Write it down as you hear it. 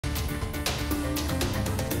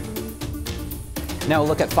Now a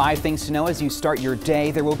look at 5 things to know as you start your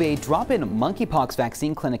day. There will be a drop-in monkeypox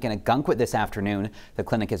vaccine clinic in Ogunquit this afternoon. The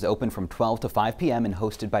clinic is open from 12 to 5 p.m. and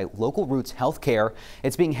hosted by Local Roots Healthcare.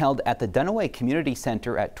 It's being held at the Dunaway Community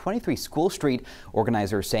Center at 23 School Street.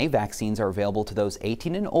 Organizers say vaccines are available to those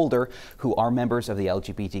 18 and older who are members of the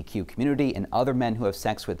LGBTQ community and other men who have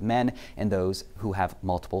sex with men and those who have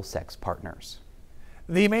multiple sex partners.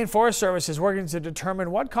 The Maine Forest Service is working to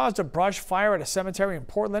determine what caused a brush fire at a cemetery in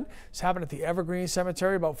Portland. This happened at the Evergreen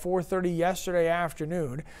Cemetery about 4:30 yesterday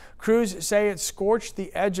afternoon. Crews say it scorched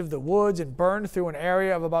the edge of the woods and burned through an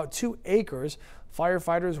area of about 2 acres.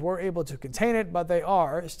 Firefighters were able to contain it, but they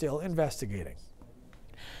are still investigating.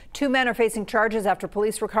 2 men are facing charges after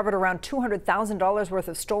police recovered around $200,000 worth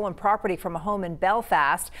of stolen property from a home in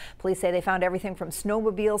Belfast. Police say they found everything from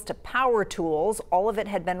snowmobiles to power tools. All of it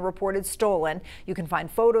had been reported stolen. You can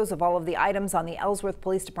find photos of all of the items on the Ellsworth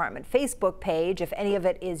Police Department Facebook page. If any of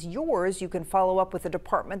it is yours, you can follow up with the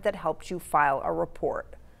department that helped you file a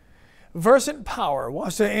report. Versant Power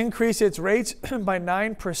wants to increase its rates by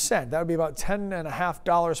 9%. That would be about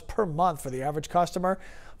 $10.50 per month for the average customer.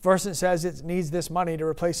 Versant says it needs this money to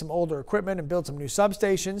replace some older equipment and build some new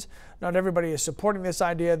substations. Not everybody is supporting this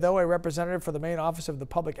idea, though. A representative for the Maine Office of the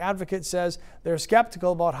Public Advocate says they're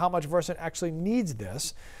skeptical about how much Versant actually needs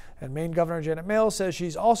this. And Maine Governor Janet Mills says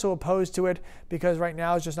she's also opposed to it because right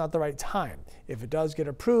now is just not the right time. If it does get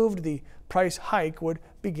approved, the price hike would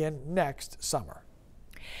begin next summer.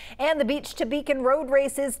 And the Beach to Beacon road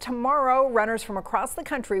race is tomorrow. Runners from across the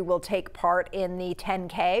country will take part in the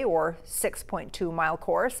 10K or 6.2-mile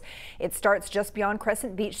course. It starts just beyond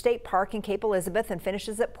Crescent Beach State Park in Cape Elizabeth and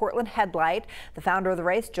finishes at Portland Headlight. The founder of the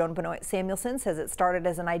race, Joan Benoit Samuelson, says it started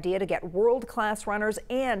as an idea to get world-class runners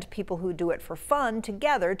and people who do it for fun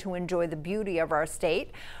together to enjoy the beauty of our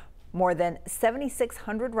state. More than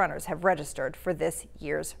 7,600 runners have registered for this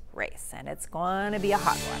year's race, and it's going to be a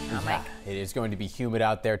hot one. Huh, Mike? It is going to be humid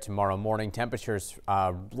out there tomorrow morning. Temperatures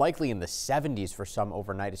likely in the 70s for some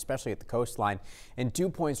overnight, especially at the coastline, and dew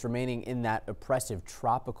points remaining in that oppressive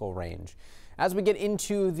tropical range. As we get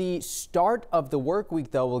into the start of the work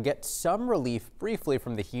week, though, we'll get some relief briefly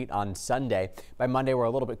from the heat on Sunday. By Monday, we're a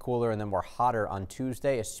little bit cooler, and then we're hotter on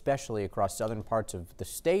Tuesday, especially across southern parts of the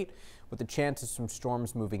state, with the chance of some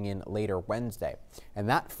storms moving in later Wednesday. And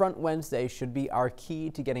that front Wednesday should be our key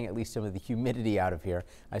to getting at least some of the humidity out of here.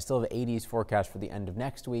 I still have 80s forecast for the end of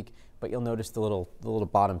next week, but you'll notice the little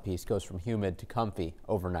bottom piece goes from humid to comfy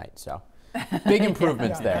overnight. So big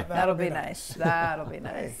improvements there. That'll be nice. That'll be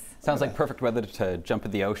nice. Sounds like perfect weather to jump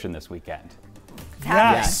in the ocean this weekend.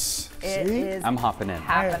 Yes. It is I'm hopping in.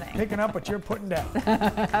 Happening. Picking up what you're putting down.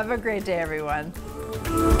 Have a great day, everyone.